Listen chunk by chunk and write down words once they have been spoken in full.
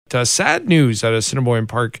sad news at Assiniboine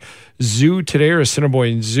Park Zoo today, or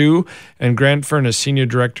Assiniboine Zoo. And Grant Furniss, Senior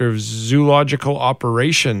Director of Zoological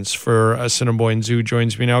Operations for Assiniboine Zoo,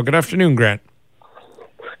 joins me now. Good afternoon, Grant.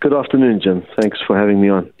 Good afternoon, Jim. Thanks for having me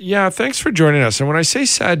on. Yeah, thanks for joining us. And when I say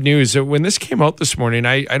sad news, when this came out this morning,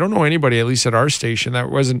 I don't know anybody, at least at our station, that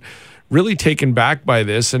wasn't really taken back by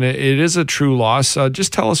this. And it is a true loss.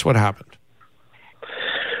 Just tell us what happened.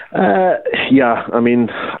 Yeah, I mean,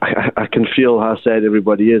 I can feel how sad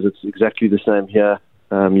everybody is. It's exactly the same here.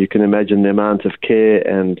 You can imagine the amount of care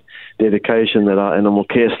and dedication that our animal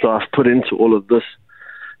care staff put into all of this.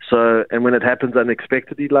 So, and when it happens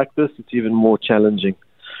unexpectedly like this, it's even more challenging.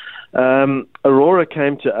 Aurora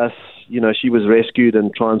came to us, she was rescued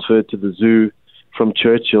and transferred to the zoo from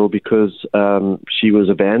Churchill because she was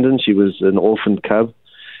abandoned. She was an orphan cub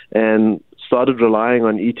and started relying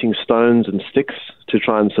on eating stones and sticks to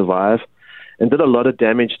try and survive, and did a lot of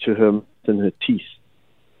damage to her mouth and her teeth.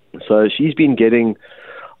 So she's been getting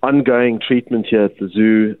ongoing treatment here at the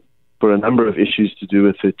zoo for a number of issues to do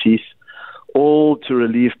with her teeth, all to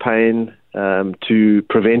relieve pain, to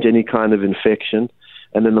prevent any kind of infection,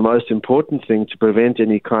 and then the most important thing, to prevent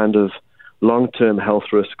any kind of long-term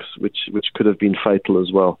health risks, which could have been fatal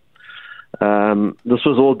as well. This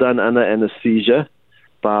was all done under anesthesia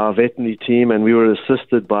by our veterinary team, and we were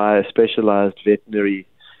assisted by a specialized veterinary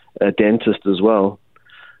dentist as well.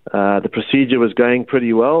 The procedure was going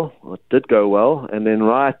pretty well, or it did go well, and then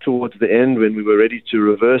right towards the end, when we were ready to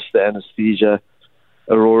reverse the anesthesia,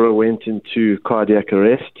 Aurora went into cardiac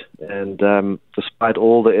arrest, and despite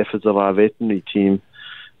all the efforts of our veterinary team,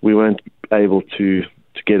 we weren't able to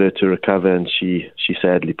get her to recover, and she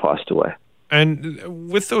sadly passed away. And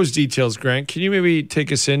with those details, Grant, can you maybe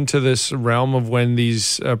take us into this realm of when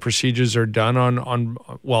these procedures are done on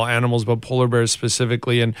animals, but polar bears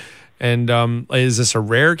specifically? And is this a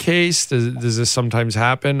rare case? Does this sometimes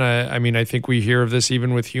happen? I think we hear of this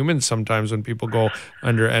even with humans sometimes when people go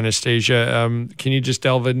under anesthesia. Can you just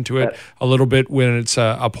delve into it a little bit when it's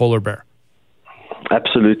a polar bear?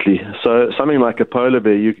 Absolutely. So something like a polar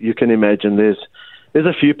bear, you can imagine there's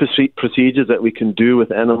a few procedures that we can do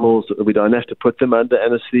with animals. We don't have to put them under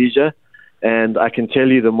anesthesia. And I can tell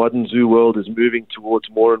you the modern zoo world is moving towards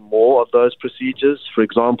more and more of those procedures. For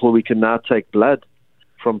example, we can now take blood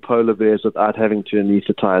from polar bears without having to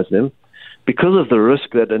anesthetize them because of the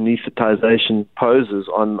risk that anesthetization poses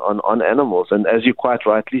on animals. And as you quite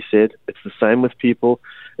rightly said, it's the same with people.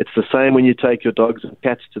 It's the same when you take your dogs and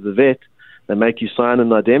cats to the vet. They make you sign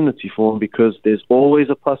an indemnity form because there's always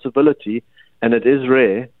a possibility, and it is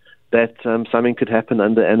rare, that something could happen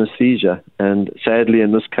under anesthesia. And sadly,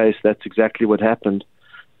 in this case, that's exactly what happened.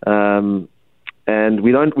 And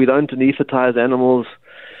we don't anesthetize animals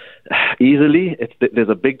easily. There's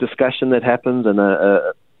a big discussion that happens, and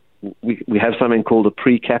we have something called a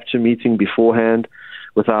pre-capture meeting beforehand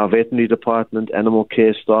with our veterinary department, animal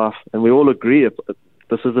care staff, and we all agree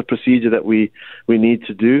this is a procedure that we need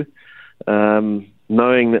to do,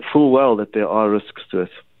 knowing that full well that there are risks to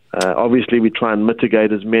it. Obviously, we try and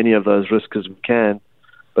mitigate as many of those risks as we can,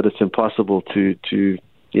 but it's impossible to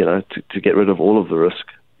get rid of all of the risk.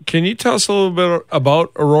 Can you tell us a little bit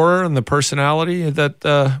about Aurora and the personality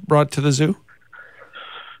that brought to the zoo?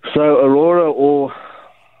 So Aurora, or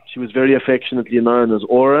she was very affectionately known as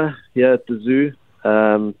Aura here at the zoo.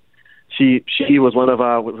 She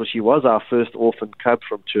was our first orphan cub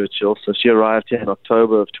from Churchill. So she arrived here in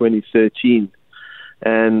October of 2013.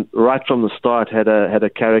 And right from the start had a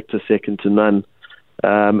character second to none.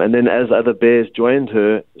 And then as other bears joined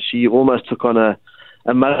her, she almost took on a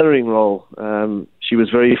mothering role. She was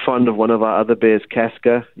very fond of one of our other bears,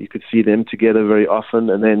 Casca. You could see them together very often.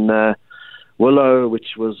 And then Willow,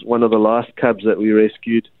 which was one of the last cubs that we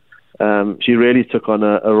rescued, she really took on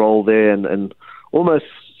a role there and almost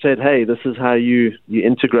said, hey, this is how you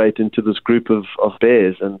integrate into this group of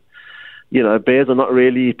bears. And, bears are not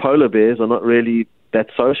really, polar bears are not really that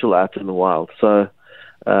social out in the wild. So,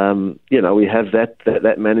 we have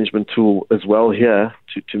that management tool as well here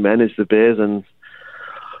to manage the bears. And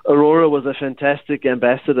Aurora was a fantastic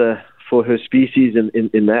ambassador for her species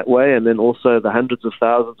in that way. And then also the hundreds of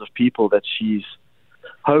thousands of people that she's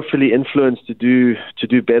hopefully influenced to do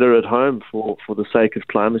better at home for the sake of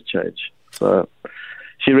climate change. So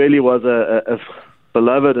she really was a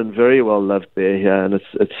beloved and very well loved bear here. And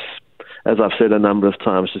it's as I've said a number of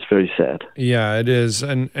times, just very sad. Yeah, it is.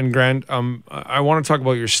 And Grant, I want to talk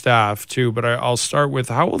about your staff too, but I'll start with,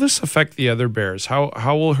 how will this affect the other bears?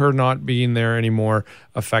 How will her not being there anymore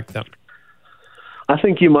affect them? I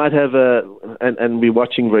think you might have and we're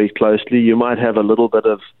watching very closely, you might have a little bit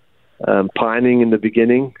of pining in the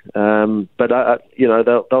beginning, but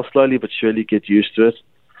they'll slowly but surely get used to it.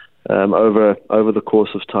 over the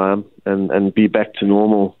course of time and be back to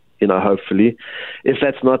normal, hopefully. If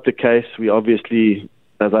that's not the case, we obviously,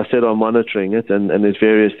 as I said, are monitoring it, and there's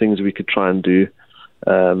various things we could try and do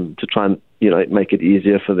to try and, make it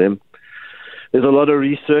easier for them. There's a lot of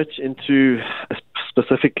research into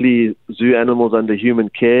specifically zoo animals under human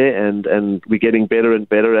care, and we're getting better and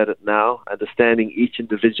better at it now, understanding each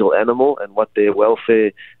individual animal and what their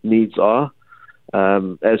welfare needs are.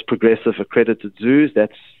 As progressive accredited zoos,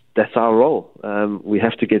 that's our role. We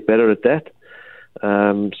have to get better at that.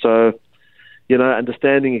 So,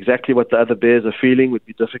 understanding exactly what the other bears are feeling would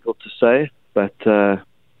be difficult to say, but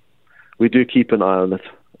we do keep an eye on it,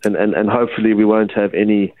 and hopefully we won't have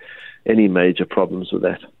any major problems with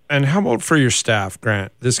that. And how about for your staff,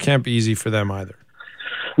 Grant? This can't be easy for them either.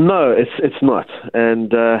 No, it's not.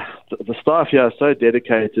 And the staff here are so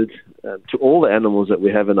dedicated to all the animals that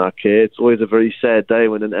we have in our care. It's always a very sad day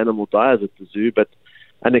when an animal dies at the zoo, but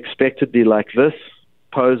unexpectedly like this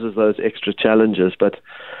poses those extra challenges. But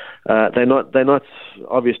they're not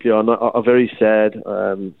obviously are very sad,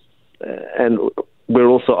 and we're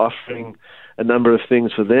also offering a number of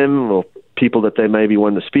things for them or people that they maybe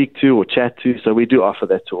want to speak to or chat to. So we do offer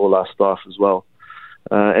that to all our staff as well.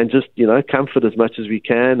 And just, comfort as much as we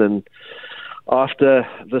can. And after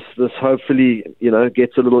this hopefully,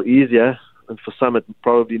 gets a little easier, and for some it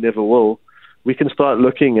probably never will, we can start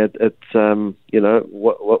looking at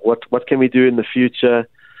what can we do in the future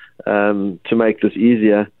to make this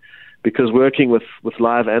easier. Because working with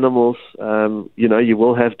live animals, you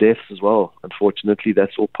will have deaths as well. Unfortunately,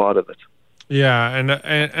 that's all part of it. Yeah,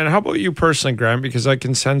 and how about you personally, Grant? Because I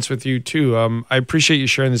can sense with you too. I appreciate you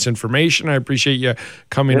sharing this information. I appreciate you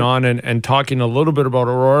coming on and talking a little bit about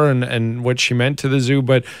Aurora and what she meant to the zoo.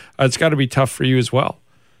 But it's got to be tough for you as well.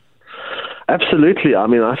 Absolutely. I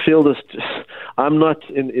mean, I feel this. I'm not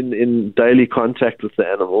in daily contact with the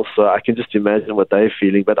animals, so I can just imagine what they're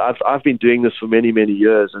feeling. But I've been doing this for many, many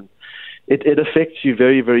years, and it affects you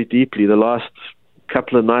very, very deeply. The last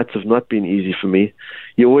couple of nights have not been easy for me.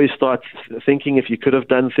 You always start thinking if you could have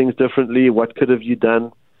done things differently, what could have you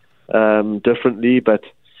done differently? But,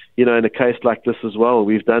 in a case like this as well,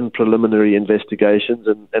 we've done preliminary investigations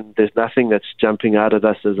and there's nothing that's jumping out at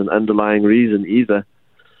us as an underlying reason either.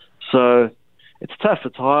 So it's tough.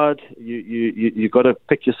 It's hard. You got to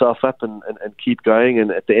pick yourself up and keep going.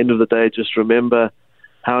 And at the end of the day, just remember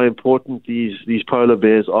how important these polar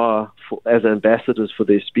bears are as ambassadors for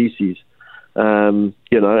their species. And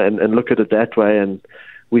look at it that way. And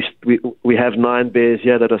we have 9 bears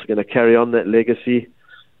here that are going to carry on that legacy,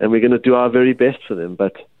 and we're going to do our very best for them.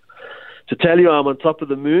 But to tell you I'm on top of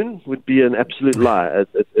the moon would be an absolute lie.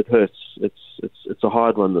 It hurts. It's a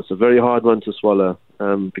hard one. It's a very hard one to swallow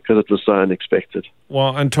because it was so unexpected.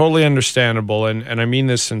 Well, and totally understandable, and I mean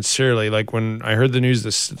this sincerely. Like when I heard the news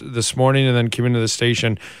this morning and then came into the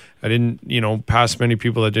station, I didn't, pass many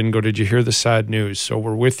people that didn't go, did you hear the sad news? So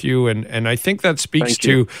we're with you. And I think that speaks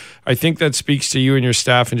to you and your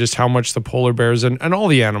staff and just how much the polar bears and all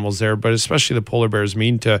the animals there, but especially the polar bears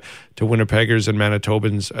mean to Winnipeggers and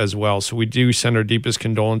Manitobans as well. So we do send our deepest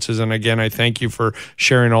condolences. And again, I thank you for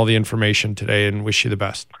sharing all the information today and wish you the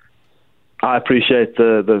best. I appreciate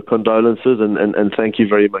the condolences and thank you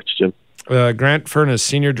very much, Jim. Grant Furniss,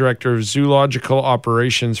 Senior Director of Zoological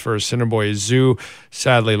Operations for Assiniboine Zoo,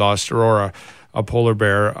 sadly lost Aurora, a polar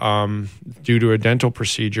bear, due to a dental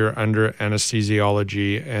procedure under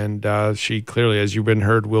anesthesiology. And she clearly, as you've been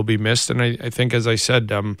heard, will be missed. And I think, as I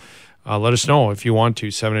said, let us know if you want to,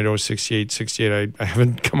 780-6868. I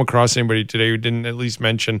haven't come across anybody today who didn't at least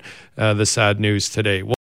mention the sad news today.